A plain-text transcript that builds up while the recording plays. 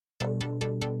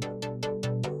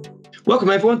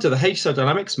Welcome everyone to the HSO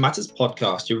Dynamics Matters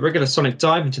podcast, your regular sonic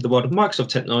dive into the world of Microsoft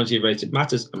technology-related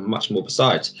matters and much more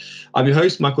besides. I'm your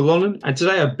host, Michael Lonnan, and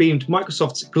today I've beamed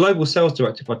Microsoft's Global Sales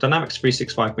Director for Dynamics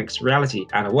 365 Mixed Reality,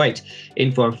 Anna Waite,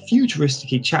 in for a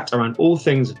futuristic chat around all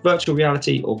things virtual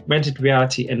reality, augmented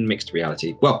reality, and mixed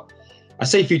reality. Well, I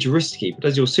say futuristic, but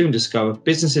as you'll soon discover,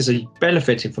 businesses are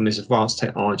benefiting from this advanced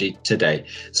technology today.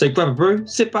 So grab a brew,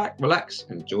 sit back, relax,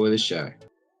 and enjoy the show.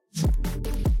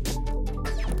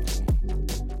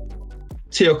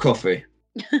 Tea or coffee?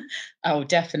 Oh,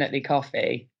 definitely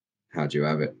coffee. How do you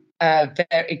have it?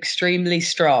 They're extremely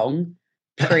strong,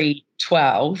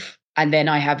 pre-12, and then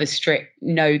I have a strict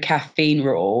no caffeine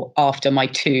rule after my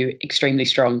 2 extremely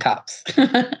strong cups.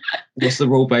 What's the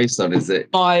rule based on? Is it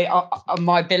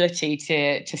my ability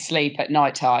to sleep at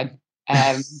nighttime?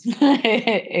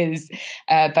 Is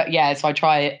but yeah, so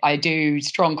I do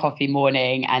strong coffee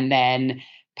morning, and then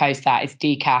post that it's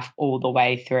decaf all the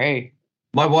way through.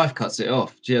 My wife cuts it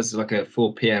off. She has like a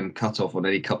 4 p.m. cut off on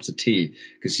any cups of tea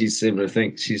because she's similar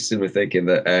thinking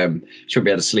that she'll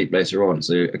be able to sleep later on.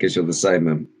 So I guess you're the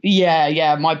same.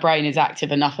 Yeah. My brain is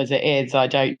active enough as it is. I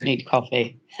don't need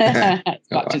coffee as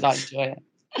much as I enjoy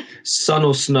it. Sun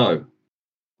or snow?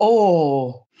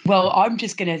 Oh, well, I'm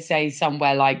just going to say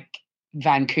somewhere like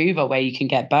Vancouver where you can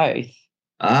get both.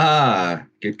 Ah,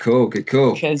 good call.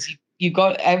 Because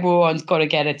everyone's got to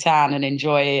get a tan and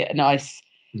enjoy a nice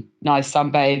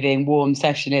sunbathing, warm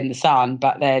session in the sun,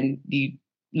 but then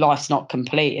life's not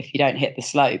complete if you don't hit the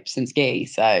slopes and ski.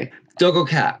 So, dog or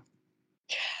cat?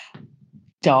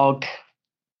 Dog,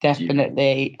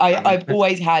 definitely. I've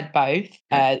always had both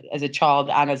as a child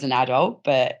and as an adult,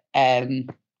 but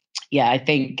I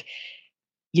think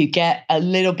you get a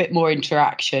little bit more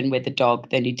interaction with the dog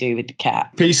than you do with the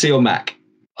cat. PC or Mac?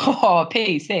 Oh,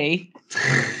 PC.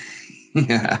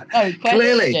 Yeah, no,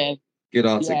 clearly. Good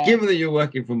answer. Yeah. Given that you're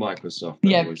working for Microsoft.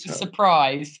 Yeah,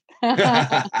 surprise.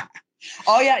 I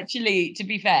actually, to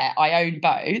be fair, I own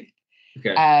both.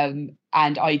 Okay.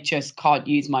 And I just can't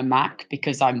use my Mac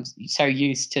because I'm so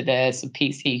used to the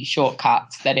PC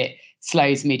shortcuts that it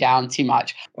slows me down too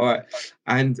much. All right.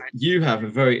 And you have a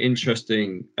very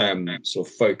interesting sort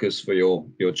of focus for your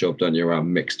job, don't you,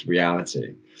 around mixed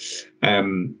reality.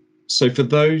 So for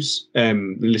those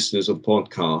listeners of the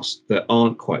podcast that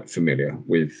aren't quite familiar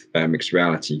with mixed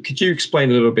reality, could you explain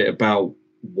a little bit about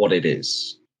what it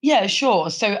is? Yeah, sure.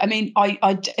 So, I mean,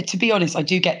 I to be honest, I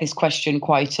do get this question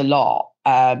quite a lot.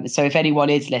 So if anyone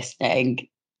is listening,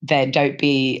 then don't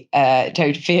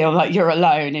feel like you're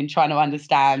alone in trying to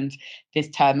understand this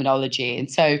terminology. And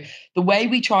so the way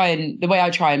I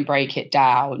try and break it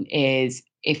down is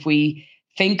if we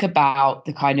think about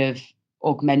the kind of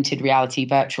augmented reality,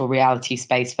 virtual reality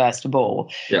space, first of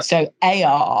all. Yeah. So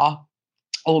AR,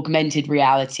 augmented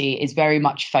reality, is very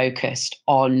much focused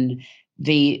on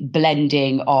the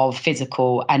blending of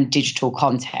physical and digital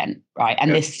content, right?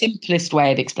 And the simplest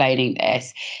way of explaining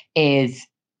this is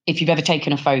if you've ever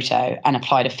taken a photo and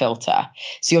applied a filter.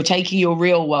 So you're taking your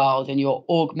real world and you're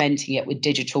augmenting it with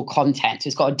digital content. So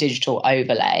it's got a digital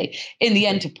overlay. In the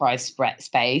enterprise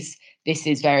space, this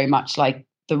is very much like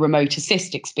the remote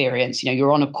assist experience.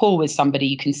 You're on a call with somebody,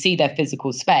 you can see their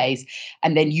physical space,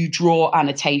 and then you draw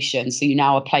annotations. So you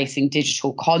now are placing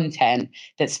digital content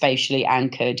that's spatially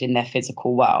anchored in their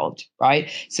physical world, right?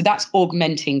 So that's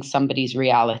augmenting somebody's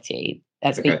reality.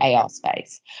 That's the AR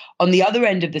space. On the other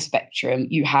end of the spectrum,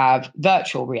 you have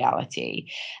virtual reality.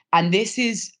 And this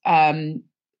is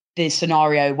the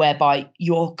scenario whereby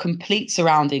your complete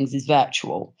surroundings is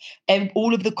virtual. And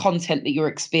all of the content that you're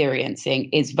experiencing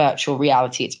is virtual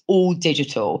reality. It's all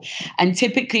digital. And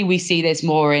typically we see this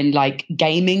more in like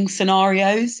gaming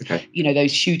scenarios,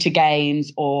 those shooter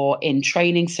games, or in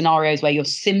training scenarios where you're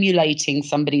simulating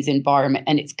somebody's environment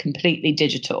and it's completely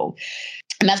digital.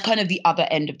 And that's kind of the other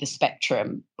end of the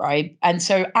spectrum, right? And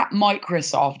so at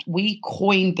Microsoft, we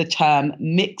coined the term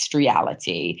mixed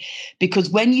reality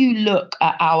because when you look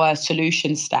at our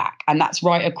solution stack, and that's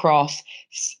right across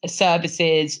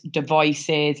services,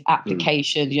 devices,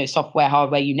 applications, software,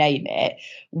 hardware, you name it,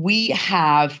 we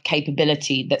have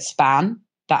capability that span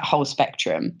that whole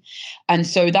spectrum. And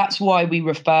so that's why we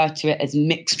refer to it as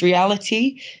mixed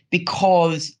reality,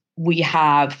 because we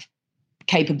have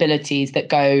capabilities that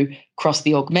go across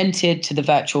the augmented to the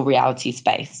virtual reality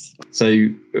space. So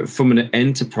from an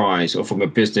enterprise or from a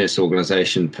business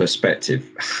organization perspective,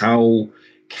 how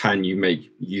can you make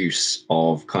use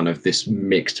of kind of this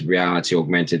mixed reality,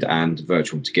 augmented and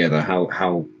virtual together?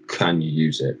 How can you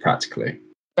use it practically?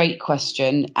 Great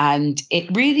question, and it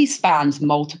really spans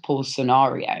multiple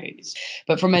scenarios.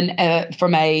 But from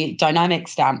a dynamic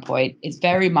standpoint, it's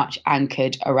very much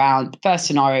anchored around the first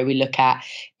scenario we look at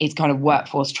is kind of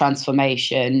workforce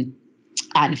transformation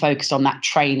and focused on that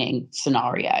training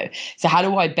scenario. So how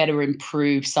do I better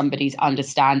improve somebody's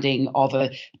understanding of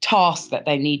a task that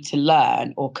they need to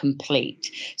learn or complete?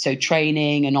 So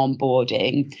training and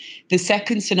onboarding. The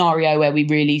second scenario where we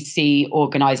really see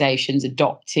organizations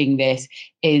adopting this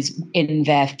is in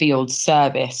their field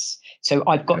service. So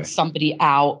I've got somebody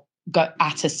out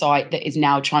at a site that is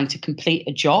now trying to complete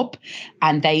a job,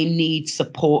 and they need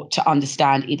support to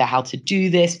understand either how to do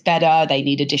this better. They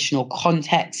need additional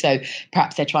context. So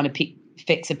perhaps they're trying to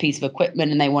fix a piece of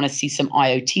equipment and they want to see some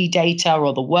IoT data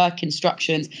or the work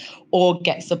instructions, or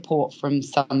get support from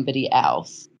somebody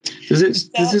else. Does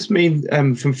this mean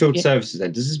from field services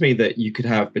then, does this mean that you could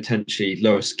have potentially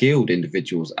lower skilled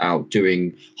individuals out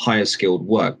doing higher skilled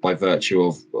work by virtue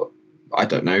of, I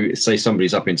don't know, say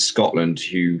somebody's up in Scotland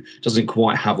who doesn't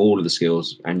quite have all of the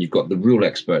skills, and you've got the real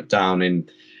expert down in,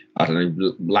 I don't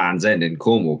know, Land's End in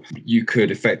Cornwall. You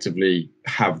could effectively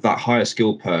have that higher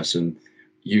skilled person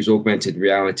use augmented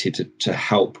reality to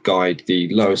help guide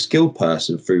the lower skilled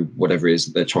person through whatever it is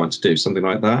that they're trying to do. Something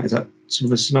like that. Is that sort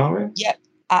of a scenario? Yeah.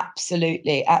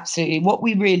 Absolutely, absolutely. What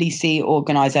we really see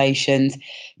organizations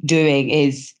doing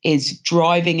is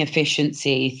driving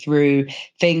efficiency through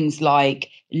things like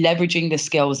leveraging the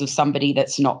skills of somebody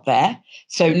that's not there.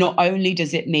 So not only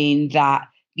does it mean that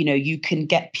you can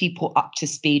get people up to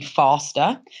speed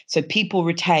faster. So people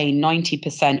retain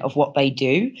 90% of what they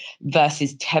do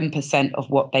versus 10% of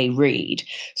what they read.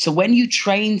 So when you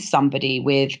train somebody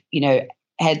with,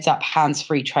 heads up,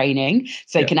 hands-free training,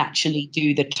 so they can actually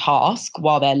do the task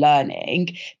while they're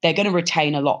learning, they're going to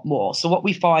retain a lot more. So what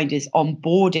we find is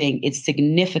onboarding is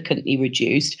significantly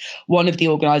reduced. One of the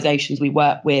organizations we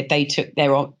work with, they took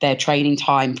their training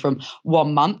time from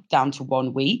 1 month down to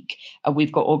 1 week. And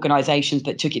we've got organizations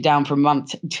that took it down from a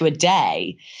month to a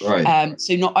day. Right.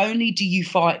 So not only do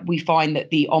we find that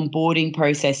the onboarding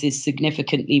process is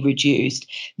significantly reduced,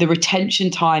 the retention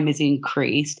time is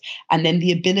increased, and then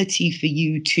the ability for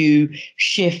you to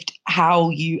shift how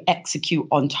you execute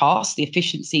on tasks, the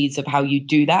efficiencies of how you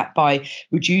do that by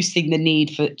reducing the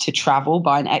need to travel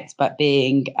by an expert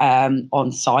being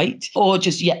on site, or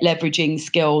just yet leveraging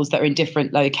skills that are in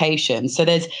different locations. So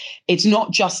it's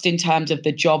not just in terms of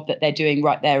the job that they're doing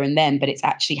right there and then, but it's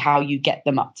actually how you get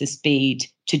them up to speed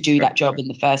to do that job in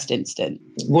the first instance.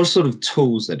 What sort of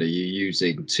tools then are you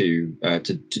using to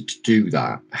do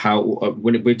that? How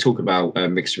when we're talking about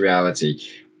mixed reality,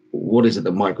 what is it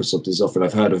that Microsoft is offering?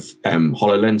 I've heard of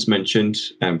HoloLens mentioned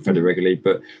fairly regularly,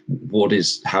 but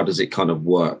how does it kind of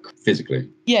work physically?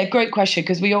 Yeah, great question,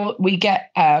 because we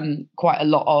get quite a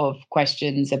lot of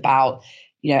questions about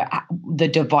the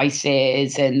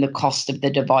devices and the cost of the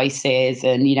devices,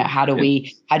 and how do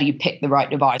you pick the right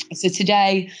device? So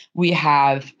today we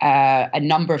have a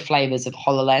number of flavors of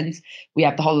HoloLens. We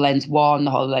have the HoloLens 1,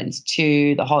 the HoloLens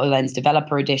 2, the HoloLens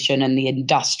Developer Edition, and the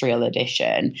Industrial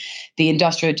Edition. The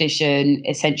Industrial Edition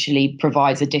essentially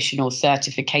provides additional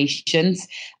certifications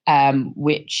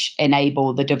which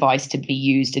enable the device to be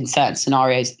used in certain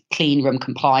scenarios. Clean room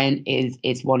compliant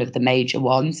is one of the major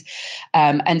ones.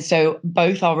 And so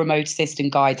both our remote assist and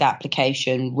guides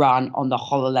application run on the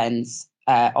HoloLens,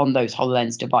 on those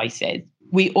HoloLens devices.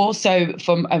 We also,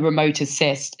 from a remote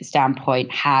assist standpoint,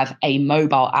 have a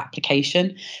mobile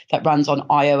application that runs on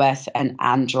iOS and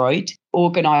Android.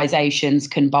 Organizations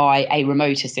can buy a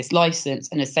remote assist license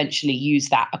and essentially use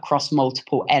that across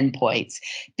multiple endpoints,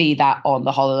 be that on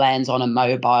the HoloLens, on a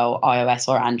mobile iOS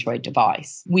or Android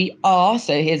device. We are,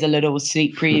 so here's a little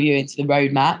sneak preview into the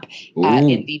roadmap,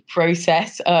 in the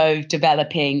process of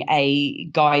developing a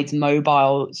Guides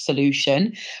mobile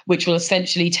solution, which will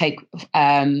essentially take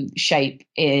shape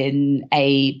in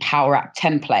a Power App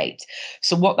template.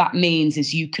 So what that means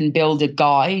is you can build a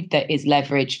guide that is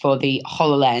leveraged for the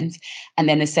HoloLens, and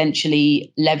then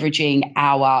essentially leveraging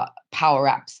our Power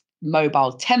Apps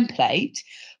mobile template,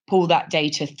 pull that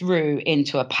data through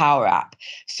into a Power App.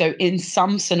 So in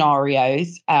some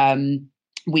scenarios,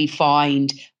 we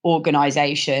find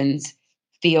organizations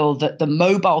feel that the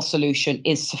mobile solution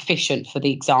is sufficient for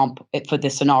the example, for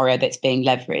the scenario that's being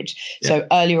leveraged. Yeah. So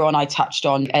earlier on, I touched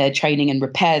on a training and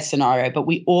repairs scenario, but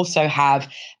we also have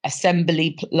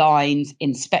assembly lines,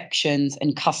 inspections,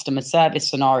 and customer service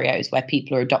scenarios where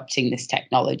people are adopting this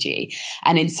technology.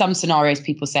 And in some scenarios,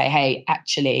 people say, hey,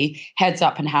 actually, heads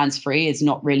up and hands free is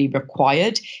not really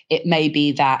required. It may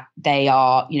be that they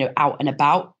are, out and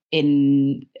about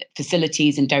in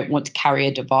facilities and don't want to carry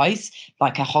a device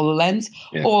like a HoloLens,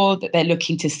 or that they're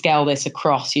looking to scale this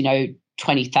across,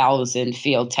 20,000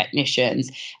 field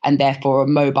technicians, and therefore a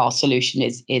mobile solution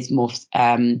is more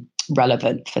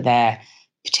relevant for their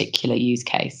particular use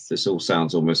case. This all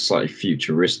sounds almost slightly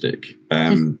futuristic,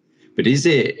 but is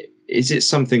it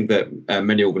something that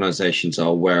many organizations are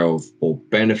aware of or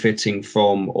benefiting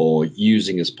from or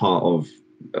using as part of,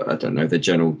 I don't know, the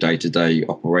general day-to-day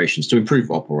operations to improve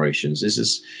operations? Is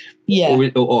this,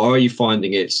 or are you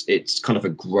finding it's kind of a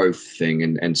growth thing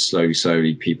and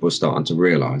slowly people are starting to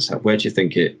realize? Where do you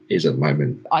think it is at the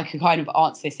moment? I can kind of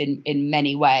answer this in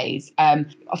many ways.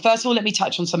 First of all, let me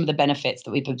touch on some of the benefits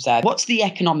that we've observed. What's the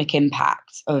economic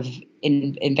impact of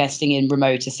investing in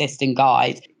remote assist and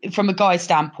guide? From a guide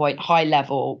standpoint, high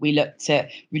level, we looked at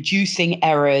reducing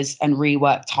errors and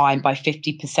rework time by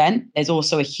 50%. There's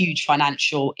also a huge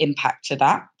financial impact to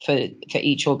that for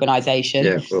each organization.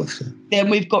 Yeah, of course. Then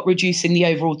we've got reducing the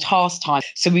overall task time.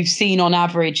 So we've seen on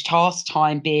average task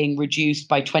time being reduced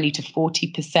by 20 to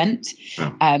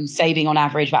 40%, saving on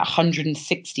average about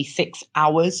 166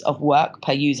 hours of work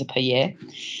per user per year.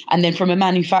 And then from a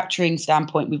manufacturing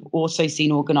standpoint, we've also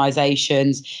seen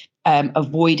organizations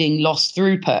avoiding lost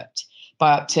throughput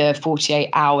by up to 48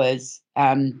 hours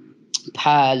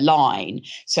per line.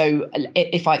 So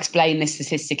if I explain this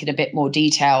statistic in a bit more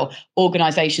detail,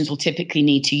 organizations will typically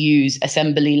need to use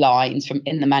assembly lines from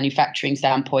in the manufacturing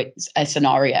standpoint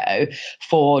scenario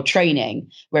for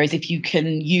training. Whereas if you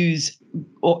can use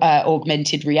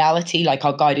augmented reality, like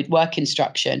our guided work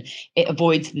instruction, it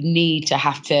avoids the need to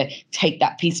have to take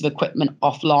that piece of equipment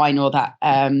offline or that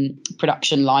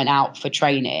production line out for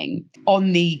training.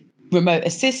 On the remote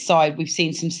assist side, we've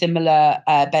seen some similar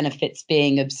benefits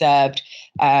being observed.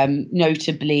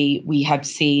 Notably, we have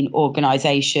seen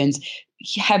organizations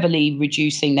heavily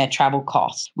reducing their travel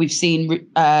costs. We've seen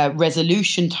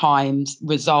resolution times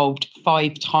resolved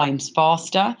 5 times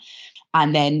faster,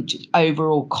 and then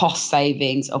overall cost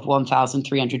savings of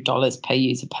 $1,300 per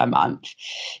user per month.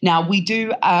 Now, we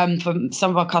do, from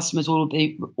some of our customers will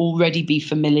already be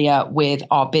familiar with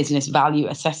our business value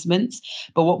assessments,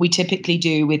 but what we typically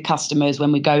do with customers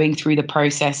when we're going through the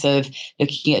process of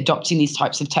looking at adopting these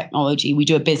types of technology, we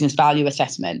do a business value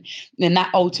assessment. And that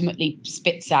ultimately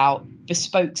spits out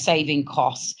bespoke saving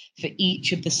costs for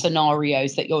each of the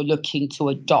scenarios that you're looking to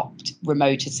adopt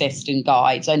remote assist and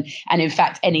guides, and in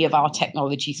fact any of our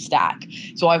technology stack.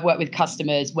 So I've worked with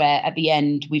customers where at the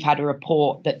end we've had a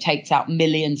report that takes out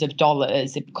millions of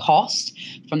dollars of cost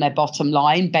from their bottom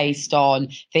line based on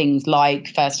things like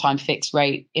first time fixed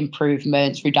rate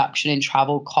improvements, reduction in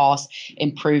travel costs,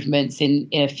 improvements in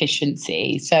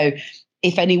efficiency. So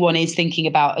if anyone is thinking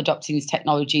about adopting these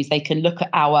technologies, they can look at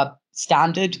our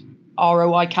standard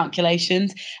ROI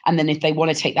calculations. And then if they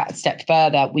want to take that a step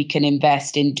further, we can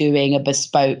invest in doing a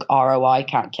bespoke ROI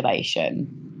calculation.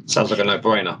 Sounds like a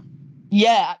no-brainer.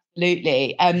 Yeah,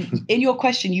 absolutely. In your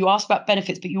question, you asked about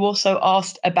benefits, but you also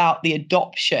asked about the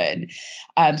adoption.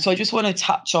 So I just want to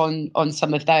touch on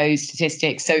some of those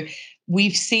statistics. So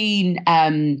we've seen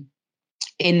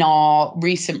in our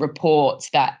recent reports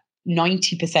that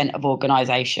 90% of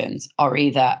organizations are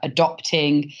either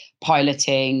adopting,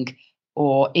 piloting,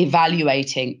 or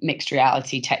evaluating mixed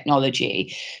reality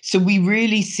technology. So we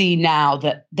really see now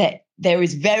that there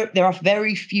are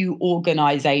very few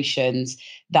organizations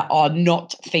that are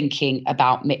not thinking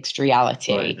about mixed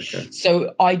reality. Right, okay.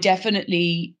 So I've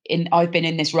been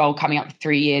in this role coming up for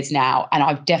 3 years now, and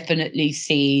I've definitely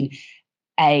seen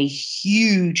a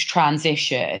huge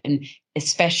transition,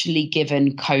 especially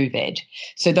given COVID.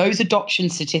 So those adoption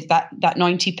statistics, that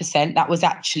 90%, that was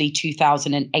actually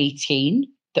 2018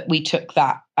 that we took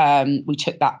that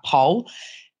poll.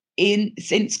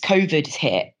 Since COVID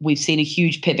hit, we've seen a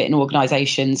huge pivot in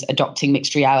organizations adopting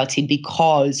mixed reality,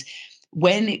 because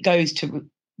when it goes to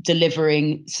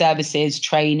delivering services,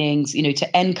 trainings,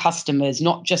 to end customers,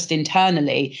 not just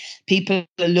internally, people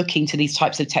are looking to these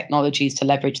types of technologies to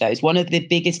leverage those. One of the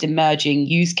biggest emerging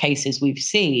use cases we've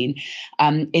seen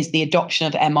is the adoption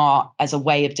of MR as a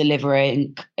way of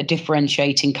delivering a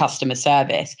differentiating customer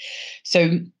service.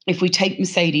 So if we take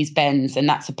Mercedes-Benz, and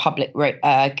that's a public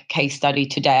case study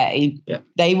today,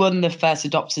 they were one of the first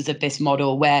adopters of this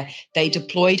model, where they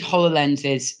deployed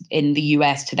HoloLenses in the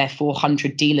US to their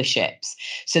 400 dealerships.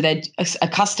 So that a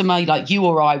customer like you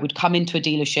or I would come into a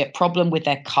dealership, problem with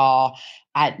their car,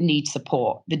 need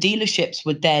support. The dealerships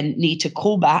would then need to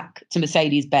call back to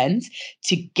Mercedes-Benz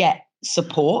to get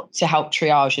support to help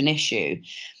triage an issue.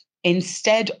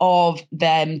 instead of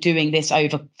them doing this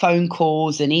over phone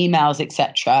calls and emails,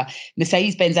 etc.,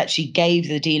 Mercedes-Benz actually gave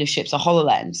the dealerships a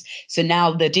HoloLens. So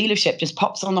now the dealership just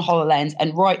pops on the HoloLens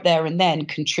and right there and then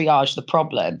can triage the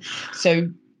problem. So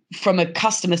from a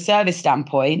customer service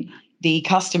standpoint, the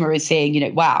customer is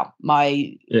saying, wow,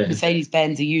 my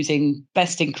Mercedes-Benz are using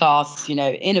best-in-class,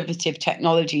 innovative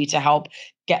technology to help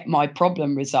get my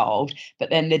problem resolved. But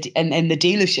then the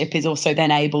dealership is also then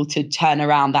able to turn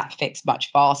around that fix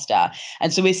much faster.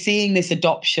 And so we're seeing this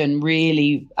adoption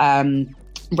really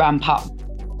ramp up.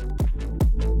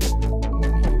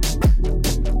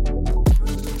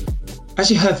 As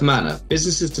you heard from Anna,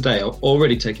 businesses today are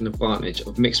already taking advantage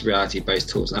of mixed reality-based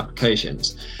tools and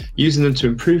applications, using them to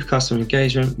improve customer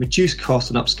engagement, reduce costs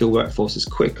and upskill workforces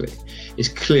quickly. It's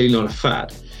clearly not a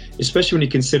fad, especially when you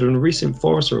consider in a recent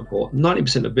Forrester report,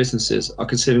 90% of businesses are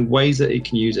considering ways that it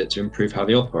can use it to improve how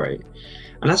they operate.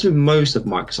 And as with most of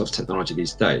Microsoft's technology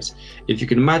these days, if you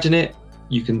can imagine it,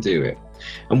 you can do it.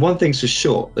 And one thing's for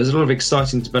sure, there's a lot of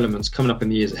exciting developments coming up in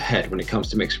the years ahead when it comes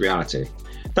to mixed reality.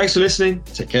 Thanks for listening.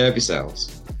 Take care of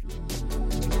yourselves.